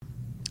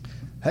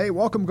Hey,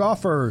 welcome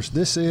golfers.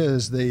 This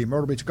is the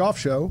Myrtle Beach Golf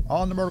Show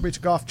on the Myrtle Beach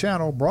Golf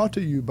Channel, brought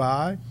to you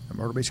by the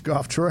Myrtle Beach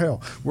Golf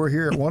Trail. We're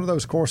here at one of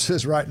those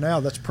courses right now.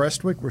 That's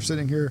Prestwick. We're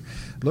sitting here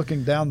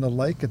looking down the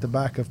lake at the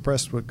back of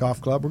Prestwick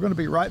Golf Club. We're going to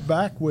be right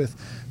back with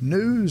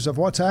news of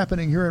what's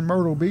happening here in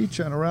Myrtle Beach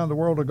and around the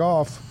world of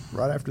golf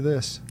right after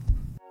this.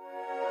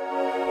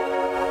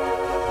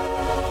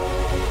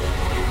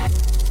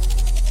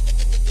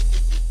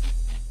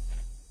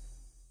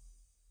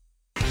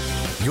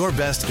 Your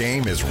best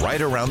game is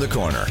right around the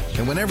corner.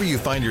 And whenever you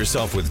find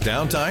yourself with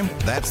downtime,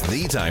 that's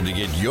the time to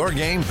get your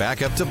game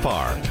back up to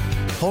par.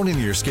 Hone in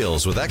your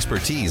skills with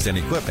expertise and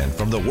equipment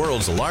from the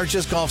world's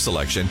largest golf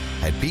selection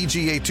at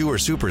PGA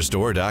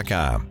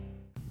TourSuperstore.com.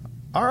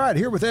 All right,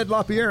 here with Ed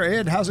LaPierre.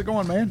 Ed, how's it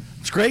going, man?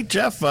 It's great,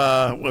 Jeff.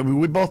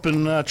 We've both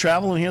been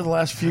traveling here the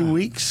last few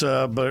weeks,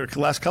 but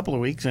last couple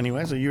of weeks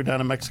anyway. So you were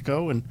down in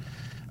Mexico and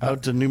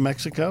out to New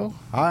Mexico.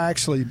 I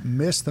actually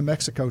missed the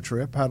Mexico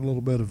trip. Had a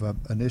little bit of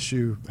an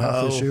issue,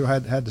 health issue.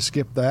 Had to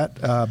skip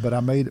that, but I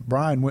made it.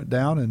 Brian went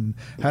down and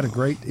had a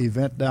great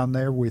event down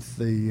there with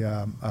the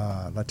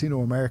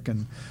Latino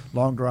American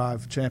Long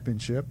Drive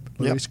Championship.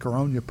 Luis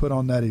Corona put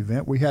on that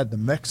event. We had the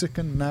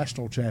Mexican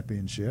National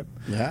Championship.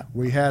 Yeah.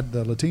 We had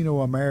the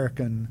Latino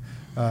American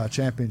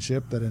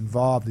championship that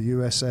involved the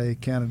USA,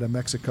 Canada,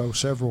 Mexico,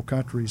 several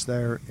countries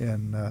there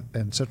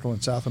in Central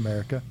and South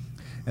America.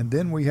 And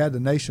then we had the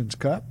Nations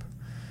Cup.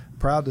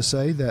 Proud to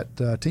say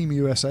that Team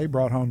USA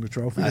brought home the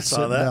trophy. I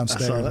saw that.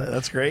 Downstairs. I saw that.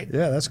 That's great.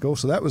 Yeah, that's cool.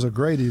 So that was a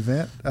great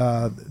event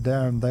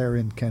down there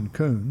in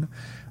Cancun.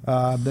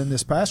 Then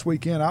this past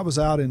weekend, I was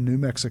out in New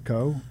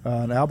Mexico,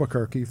 in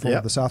Albuquerque, for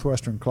the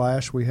Southwestern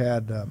Clash. We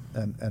had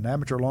an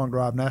amateur long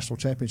drive national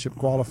championship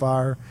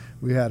qualifier.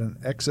 We had an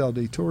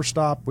XLD tour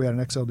stop. We had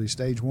an XLD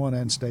Stage 1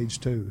 and Stage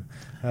 2.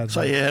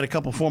 So you had a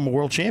couple former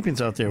world champions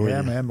out there with you.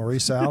 Yeah, man.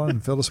 Maurice Allen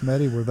and Phyllis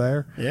Meddy were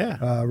there.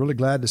 Yeah. Really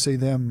glad to see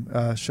them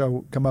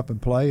come up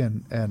and play.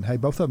 And hey,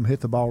 both of them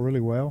hit the ball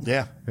really well.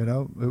 Yeah. You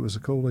know, it was a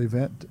cool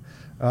event.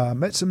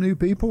 Met some new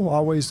people.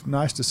 Always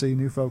nice to see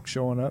new folks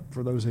showing up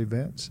for those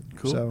events.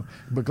 Cool. So,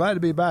 but glad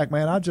to be back,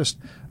 man. I'm just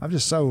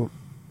so,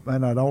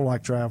 man, I don't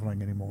like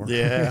traveling anymore.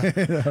 Yeah.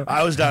 You know?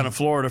 I was down in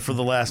Florida for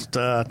the last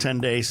 10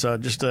 days, so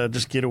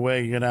just get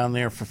away, get down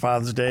there for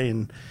Father's Day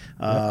and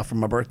for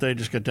my birthday.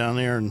 Just got down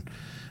there and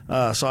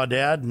saw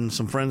Dad and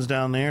some friends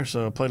down there.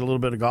 So I played a little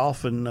bit of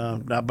golf, and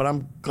but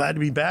I'm glad to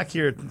be back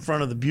here in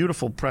front of the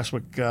beautiful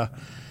Prestwick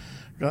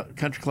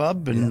Country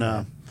Club,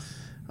 and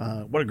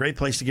what a great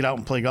place to get out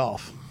and play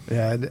golf.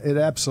 Yeah, it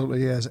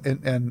absolutely is.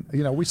 And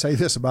you know, we say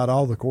this about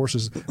all the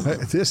courses.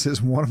 This is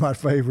one of my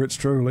favorites,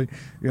 truly.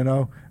 You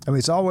know, I mean,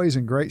 it's always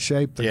in great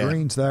shape. The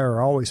greens there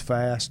are always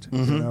fast,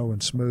 you know,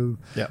 and smooth.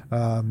 Yeah.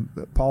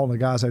 Paul and the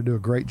guys there do a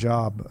great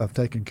job of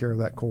taking care of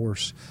that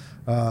course.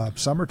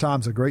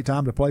 Summertime's a great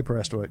time to play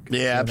Prestwick.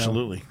 Yeah,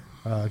 absolutely.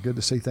 Good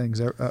to see things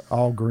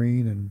all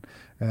green,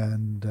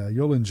 and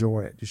you'll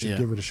enjoy it. You should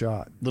give it a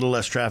shot. A little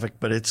less traffic,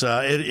 but it's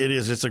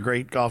a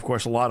great golf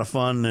course, a lot of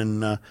fun,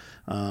 and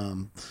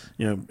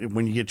you know,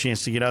 when you get a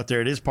chance to get out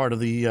there, it is part of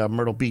the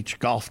Myrtle Beach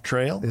Golf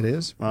Trail. It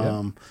is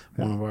one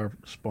of our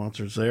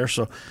sponsors there.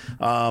 So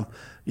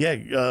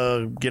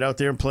get out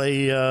there and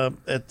play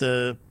at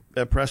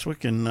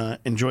Prestwick and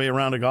enjoy a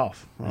round of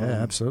golf.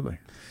 Absolutely.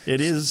 It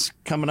is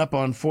coming up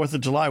on 4th of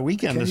July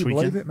weekend this weekend.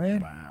 Can you believe it,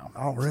 man? Wow.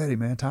 Already,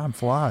 man, time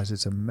flies.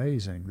 It's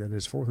amazing that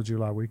it's 4th of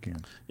July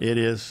weekend. It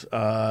is.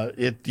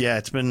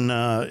 It's been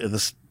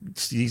the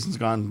season's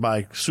gone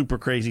by super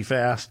crazy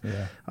fast.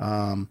 Yeah.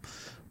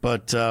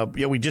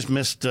 We just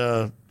missed.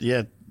 The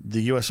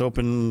U.S.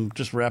 Open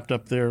just wrapped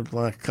up there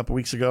like a couple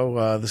weeks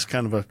ago. This is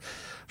kind of a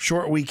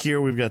short week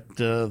here. We've got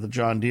the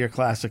John Deere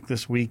Classic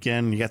this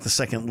weekend. You got the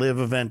second Live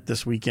event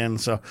this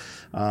weekend. So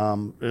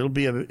it'll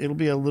be a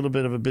little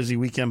bit of a busy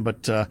weekend,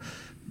 but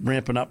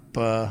ramping up.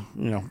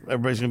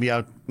 Everybody's going to be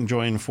out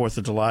enjoying the 4th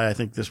of July, I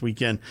think, this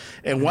weekend.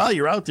 And while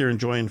you're out there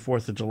enjoying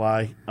 4th of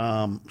July,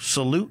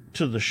 salute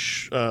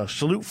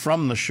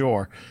from the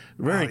shore.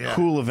 Very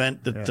cool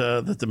event that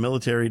the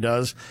military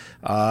does,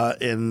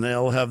 and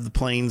they'll have the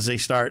planes. They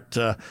start.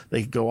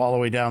 They go all the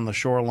way down the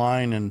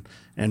shoreline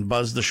and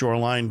buzz the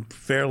shoreline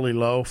fairly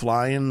low,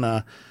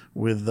 flying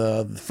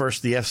with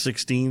first the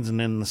F-16s and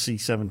then the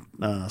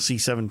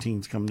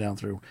C-17s come down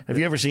through. Have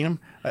you ever seen them?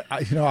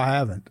 I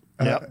haven't.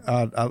 Yep.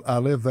 I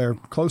live there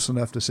close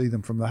enough to see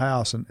them from the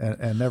house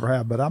and never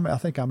have, but I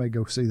think I may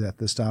go see that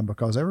this time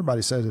because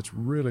everybody says it's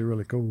really,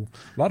 really cool.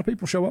 A lot of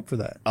people show up for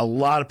that. A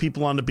lot of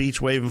people on the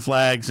beach waving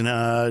flags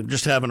and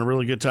just having a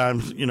really good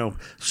time,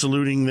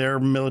 saluting their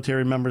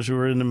military members who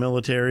are in the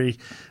military.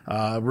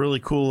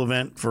 Really cool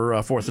event for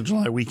 4th of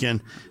July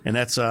weekend, and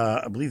that's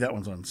I believe that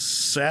one's on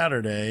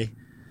Saturday.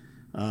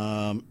 It's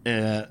on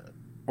the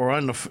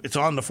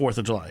 4th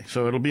of July,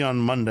 so it'll be on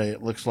Monday.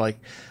 It looks like.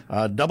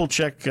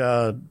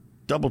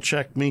 Double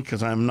check me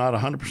because I'm not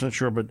 100%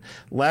 sure, but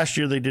last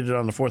year they did it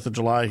on the 4th of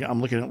July.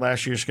 I'm looking at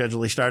last year's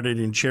schedule. They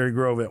started in Cherry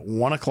Grove at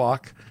 1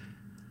 o'clock.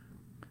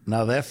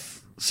 Now the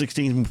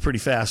 16s move pretty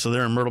fast, so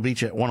they're in Myrtle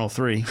Beach at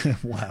 103.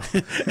 Wow.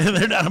 And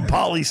they're down in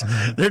Polly's.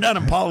 They're down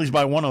in Polly's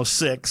by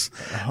 106.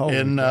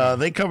 And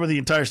they cover the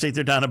entire state.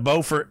 They're down at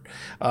Beaufort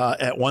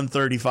at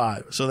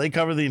 135. So they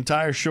cover the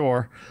entire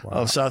shore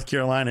of South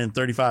Carolina in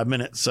 35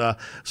 minutes.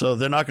 So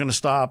they're not going to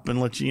stop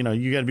and let you know.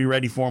 You got to be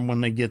ready for them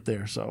when they get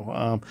there.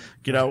 So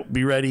get out,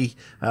 be ready,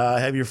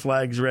 have your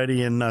flags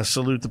ready, and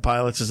salute the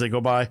pilots as they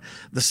go by.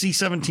 The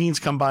C-17s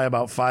come by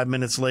about 5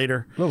 minutes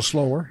later. A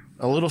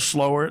little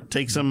slower. It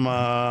takes them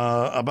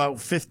about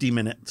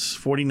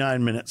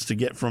 49 minutes to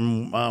get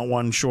from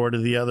one shore to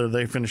the other.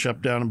 They finish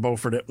up down in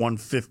Beaufort at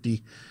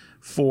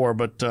 154,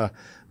 but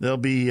they'll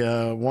be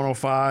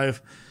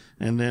 105,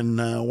 and then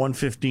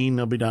 115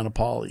 they'll be down at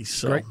Polly's.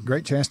 So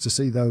great chance to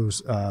see those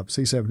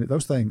C-17.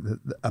 Those things,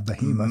 a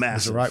behemoth massive.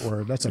 is the right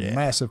word. That's a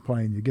massive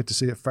plane. You get to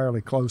see it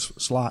fairly close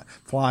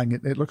flying.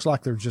 It looks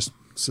like they're just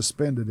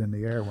suspended in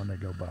the air when they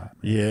go by.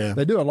 Yeah.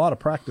 They do a lot of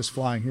practice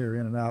flying here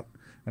in and out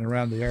and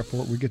around the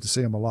airport. We get to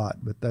see them a lot,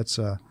 but that's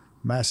a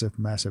massive,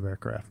 massive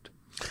aircraft.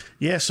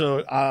 Yeah.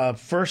 So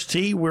first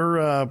tee,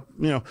 we're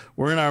in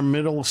our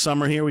middle of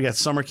summer here. We got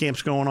summer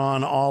camps going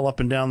on all up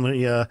and down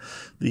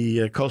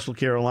the coastal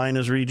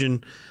Carolinas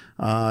region.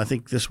 I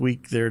think this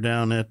week they're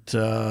down at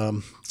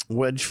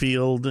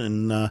Wedgefield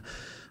and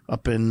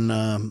up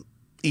in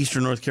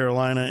eastern North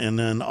Carolina, and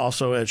then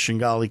also at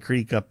Shingali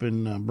Creek up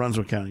in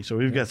Brunswick County. So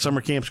we've got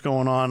summer camps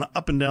going on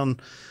up and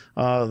down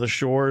the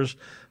shores.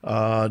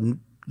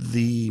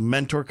 The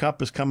Mentor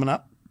Cup is coming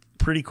up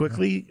pretty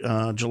quickly,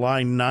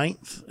 July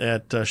 9th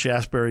at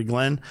Shaftesbury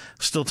Glen.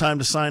 Still time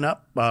to sign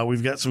up.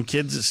 We've got some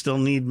kids that still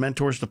need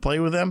mentors to play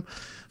with them.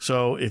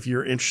 So if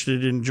you're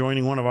interested in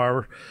joining one of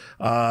our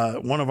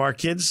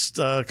kids,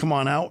 come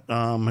on out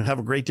and have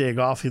a great day of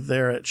golf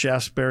there at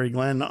Shaftesbury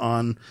Glen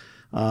on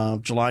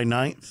July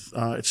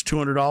 9th. It's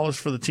 $200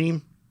 for the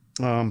team.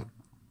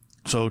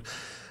 So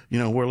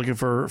we're looking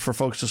for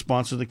folks to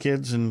sponsor the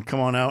kids and come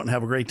on out and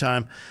have a great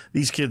time.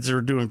 These kids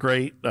are doing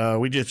great.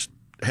 We just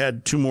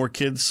had 2 more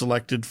kids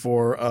selected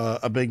for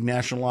a big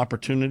national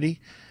opportunity.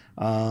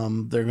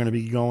 They're going to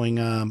be going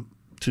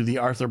to the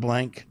Arthur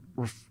Blank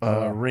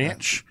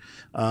Ranch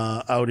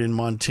out in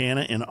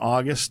Montana in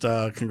August.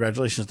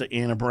 Congratulations to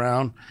Anna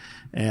Brown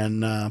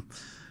and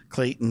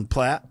Clayton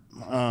Platt.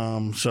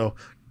 So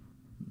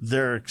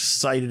they're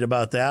excited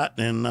about that,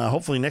 and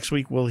hopefully next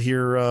week we'll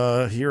hear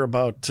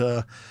about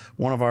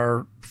one of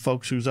our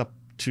folks who's up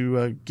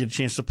to get a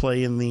chance to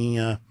play in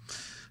the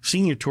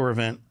senior tour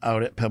event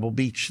out at Pebble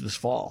Beach this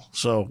fall.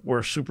 So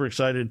we're super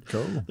excited.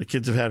 Cool. The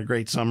kids have had a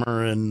great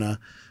summer, and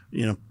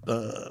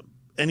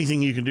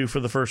anything you can do for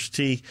the first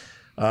tee.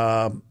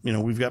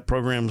 We've got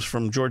programs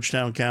from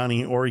Georgetown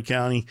County, Horry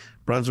County,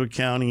 Brunswick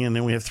County, and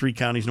then we have 3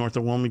 counties north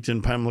of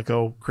Wilmington,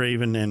 Pimlico,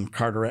 Craven, and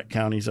Carteret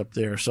counties up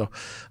there. So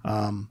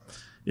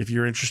if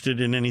you're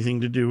interested in anything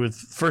to do with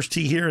First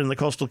Tee here in the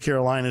Coastal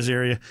Carolinas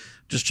area,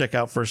 just check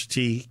out First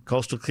Tee,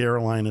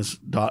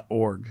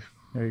 coastalcarolinas.org.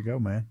 There you go,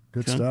 man.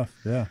 Good stuff.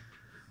 Yeah.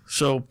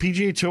 So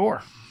PGA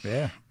Tour.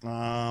 Yeah.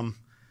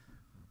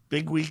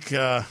 Big week,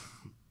 with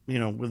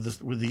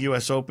the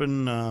U.S.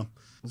 Open.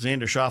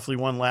 Xander Schauffele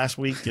won last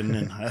week, and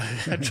then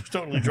I'm just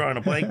totally drawing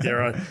a blank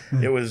there.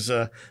 It was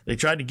they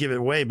tried to give it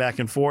away back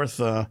and forth.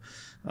 The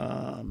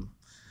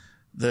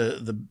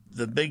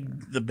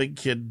big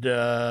kid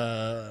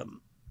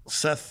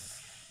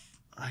Seth,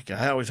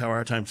 I always have a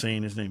hard time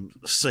saying his name.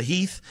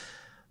 Sahith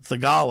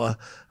Theegala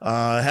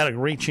had a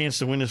great chance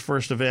to win his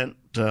first event,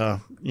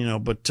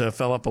 but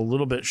fell up a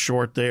little bit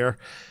short there.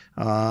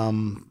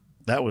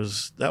 That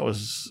was.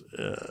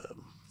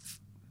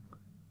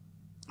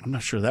 I'm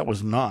not sure that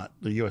was not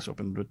the U.S.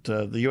 Open, but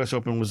the U.S.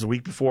 Open was the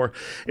week before.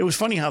 It was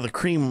funny how the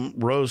cream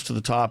rose to the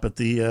top at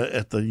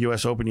the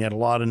U.S. Open. You had a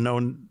lot of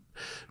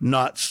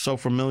not so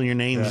familiar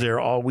names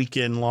there all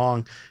weekend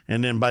long,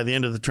 and then by the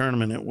end of the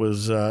tournament, it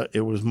was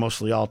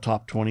mostly all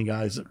top 20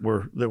 guys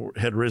that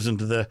had risen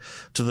to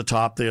the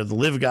top there. The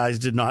live guys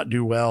did not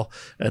do well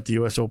at the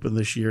U.S. Open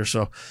this year,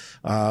 so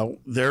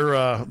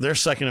their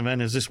second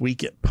event is this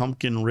week at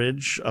Pumpkin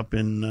Ridge up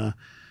in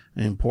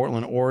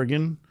Portland,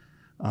 Oregon.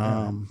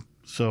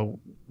 So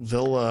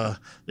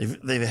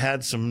they've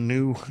had some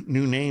new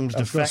names. I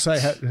was going to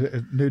say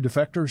new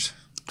defectors.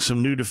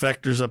 Some new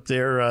defectors up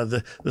there.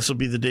 This will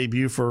be the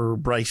debut for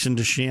Bryson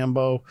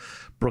DeChambeau,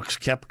 Brooks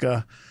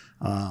Koepka,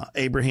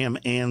 Abraham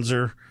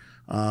Anser.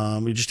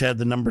 We just had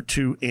the number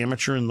 2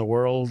 amateur in the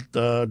world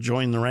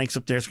join the ranks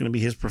up there. It's going to be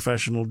his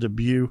professional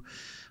debut.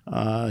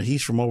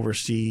 He's from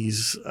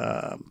overseas.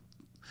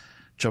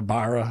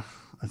 Jabara,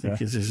 I think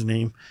is his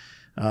name.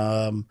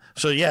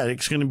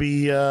 It's going to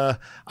be. I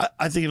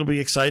think it'll be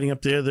exciting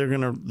up there. They're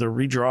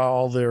redraw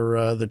all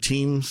the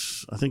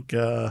teams. I think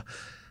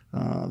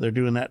they're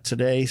doing that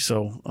today.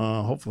 So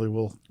hopefully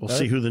we'll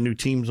see who the new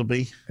teams will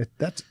be.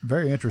 That's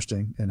very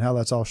interesting, and how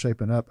that's all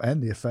shaping up,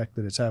 and the effect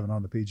that it's having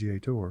on the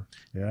PGA Tour.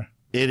 Yeah.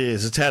 It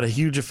is. It's had a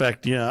huge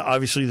effect.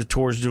 Obviously the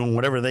tour's doing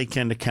whatever they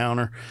can to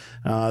counter.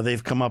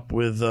 They've come up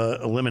with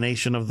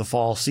elimination of the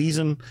fall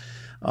season.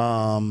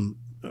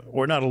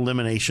 or not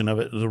elimination of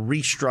it, the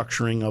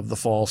restructuring of the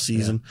fall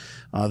season.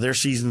 Their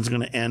season's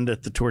going to end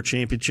at the Tour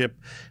Championship,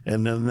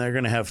 and then they're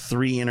going to have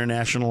 3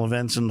 international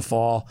events in the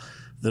fall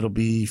that'll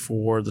be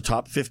for the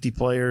top 50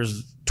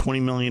 players,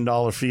 $20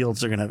 million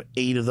fields. They're going to have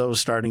 8 of those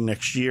starting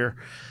next year.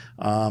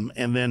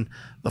 And then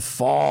the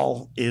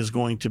fall is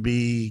going to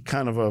be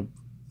kind of a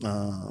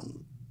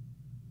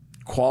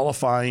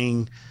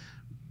qualifying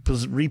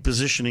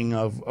repositioning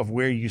of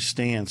where you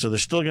stand. So they're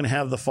still going to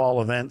have the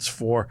fall events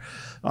for,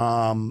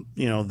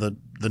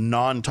 the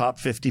non-top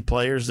 50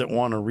 players that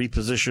want to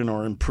reposition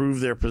or improve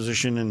their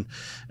position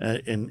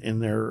in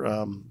their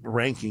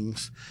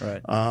rankings.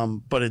 Right.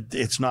 But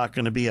it's not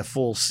going to be a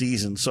full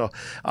season. So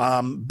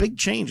big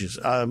changes.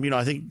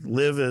 I think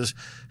Liv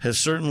has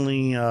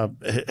certainly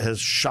has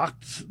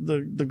shocked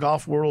the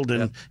golf world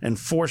and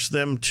forced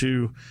them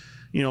to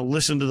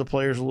listen to the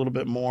players a little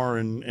bit more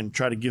and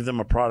try to give them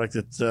a product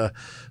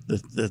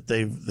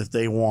that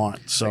they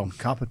want. So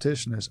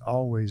competition is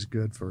always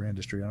good for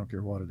industry. I don't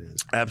care what it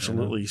is.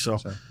 Absolutely.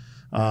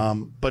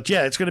 But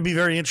yeah, it's going to be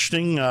very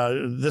interesting.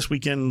 This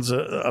weekend's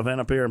event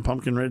up here in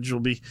Pumpkin Ridge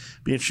will be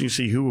interesting to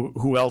see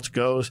who else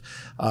goes.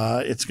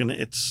 It's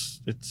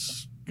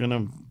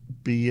gonna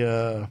be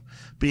a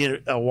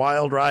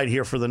wild ride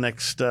here for the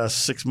next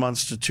 6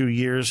 months to 2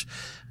 years.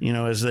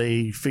 As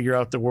they figure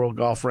out the world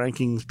golf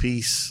rankings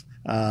piece.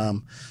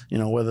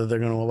 Whether they're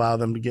going to allow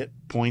them to get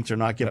points or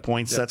not get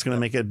points, that's going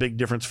to make a big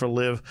difference for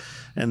Liv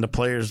and the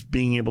players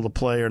being able to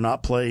play or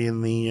not play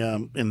in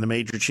the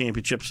major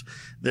championships.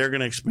 They're going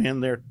to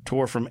expand their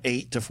tour from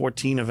 8 to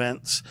 14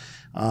 events.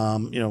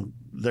 They're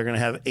going to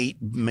have 8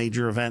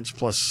 major events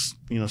plus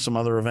some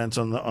other events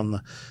on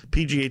the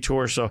PGA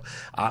Tour. So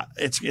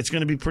it's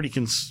going to be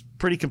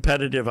pretty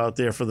competitive out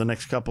there for the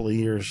next couple of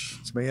years.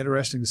 It's going to be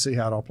interesting to see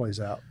how it all plays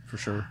out for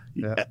sure.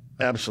 Yeah,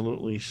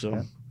 absolutely.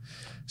 So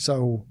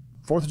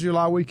 4th of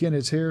July weekend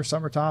is here.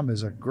 Summertime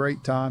is a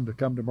great time to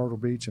come to Myrtle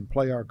Beach and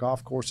play our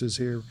golf courses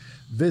here,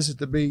 visit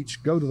the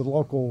beach, go to the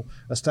local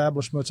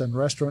establishments and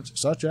restaurants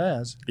such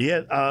as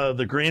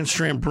the Grand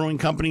Strand Brewing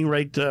Company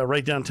right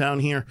downtown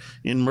here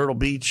in Myrtle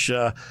Beach,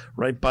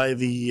 right by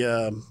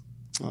the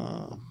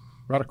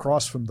right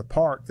across from the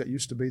park that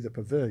used to be the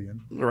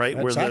pavilion. Right,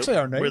 it's actually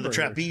our neighbor. Where the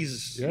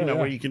trapeze,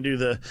 where you can do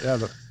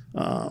the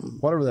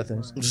whatever that thing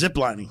is. Zip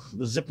lining.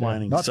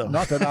 Not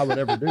that I would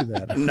ever do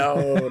that.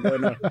 No.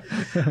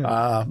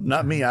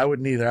 Not me. I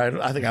wouldn't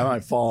either. I think I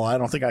might fall. I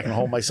don't think I can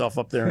hold myself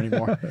up there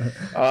anymore.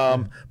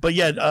 But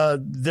yeah,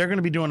 they're going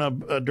to be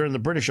doing during the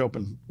British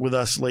Open with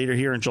us later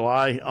here in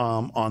July.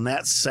 On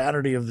that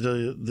Saturday of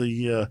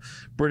the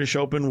British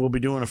Open, we'll be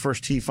doing a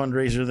first tee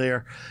fundraiser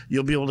there.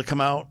 You'll be able to come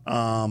out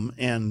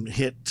and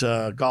hit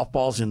golf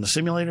balls in the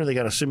simulator. They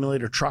got a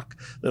simulator truck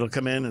that'll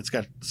come in. It's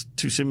got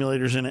 2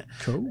 simulators in it.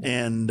 Cool.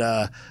 And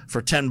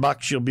for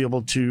 $10, you'll be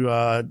able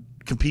to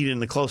compete in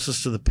the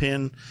closest to the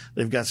pin.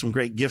 They've got some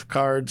great gift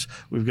cards.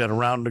 We've got a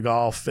round of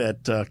golf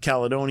at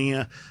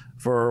Caledonia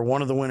for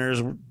one of the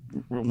winners,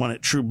 one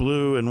at True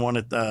Blue and one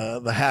at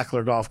the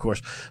Hackler Golf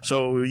Course.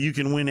 So you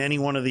can win any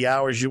one of the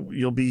hours.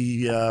 You'll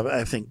be,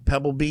 I think,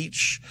 Pebble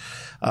Beach,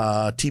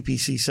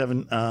 TPC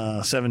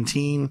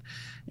 17,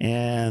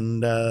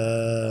 and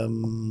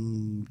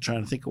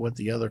trying to think of what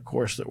the other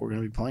course that we're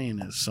going to be playing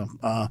is. So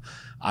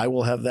I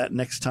will have that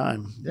next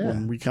time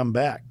when we come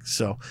back.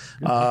 So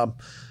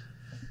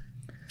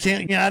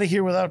can't get out of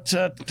here without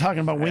talking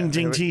about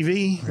Wingding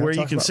TV, where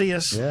you can see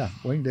us. Yeah,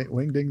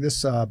 Wingding.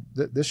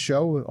 This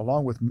show,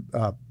 along with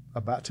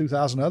about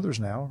 2,000 others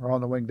now, are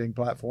on the Wingding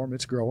platform.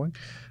 It's growing.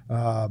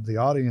 The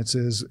audience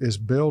is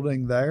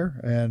building there,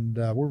 and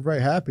we're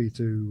very happy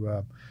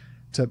to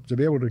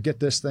be able to get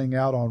this thing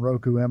out on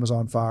Roku,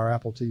 Amazon Fire,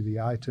 Apple TV,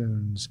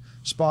 iTunes,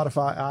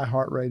 Spotify,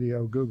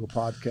 iHeartRadio, Google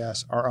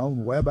Podcasts, our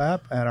own web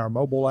app, and our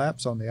mobile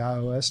apps on the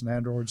iOS and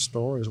Android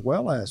store, as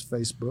well as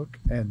Facebook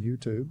and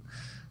YouTube.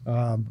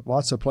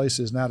 Lots of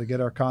places now to get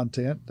our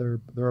content.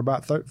 There are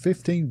about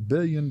 15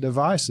 billion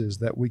devices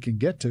that we can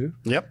get to.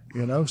 Yep.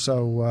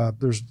 So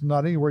there's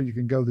not anywhere you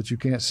can go that you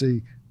can't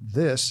see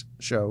this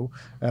show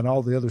and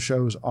all the other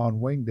shows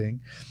on Wingding.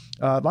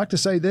 I'd like to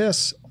say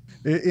this.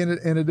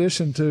 In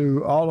addition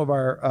to all of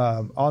our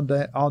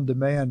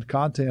on-demand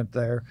content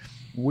there,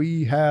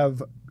 we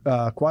have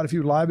quite a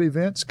few live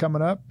events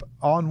coming up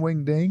on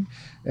Wingding,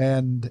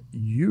 and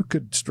you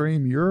could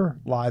stream your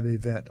live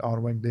event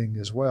on Wingding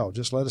as well.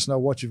 Just let us know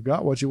what you've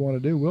got, what you want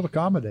to do. We'll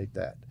accommodate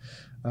that.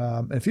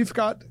 If you've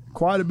got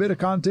quite a bit of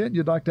content,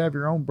 you'd like to have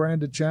your own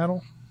branded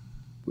channel,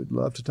 we'd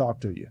love to talk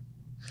to you.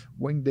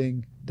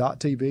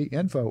 Wingding.tv,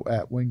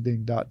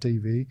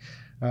 info@wingding.tv.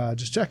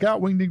 Just check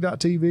out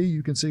wingding.tv.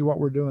 You can see what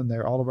we're doing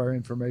there. All of our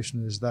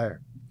information is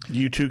there.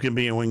 You too can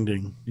be a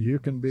Wingding. You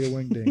can be a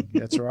Wingding.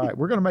 That's right.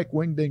 We're going to make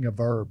Wingding a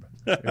verb.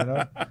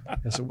 And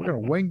so we're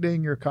going to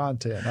Wingding your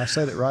content. I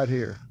said it right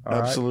here. All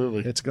Absolutely.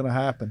 Right? It's going to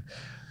happen.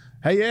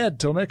 Hey, Ed,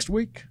 till next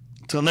week.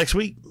 Till next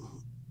week.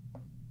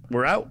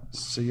 We're out.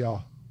 See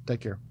y'all.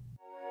 Take care.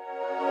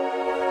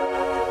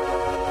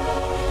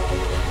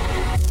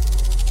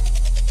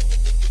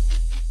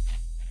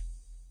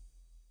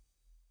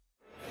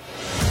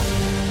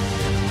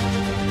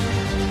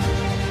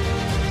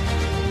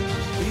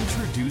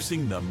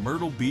 Introducing the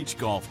Myrtle Beach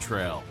Golf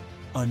Trail,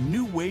 a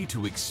new way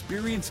to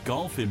experience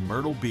golf in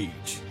Myrtle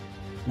Beach.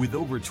 With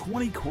over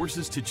 20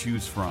 courses to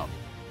choose from,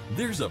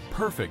 there's a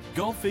perfect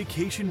golf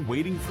vacation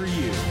waiting for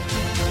you.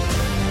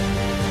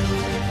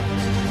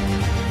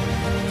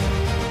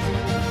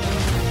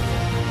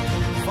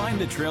 Find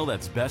the trail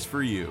that's best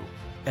for you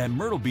at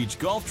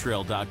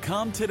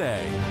myrtlebeachgolftrail.com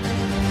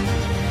today.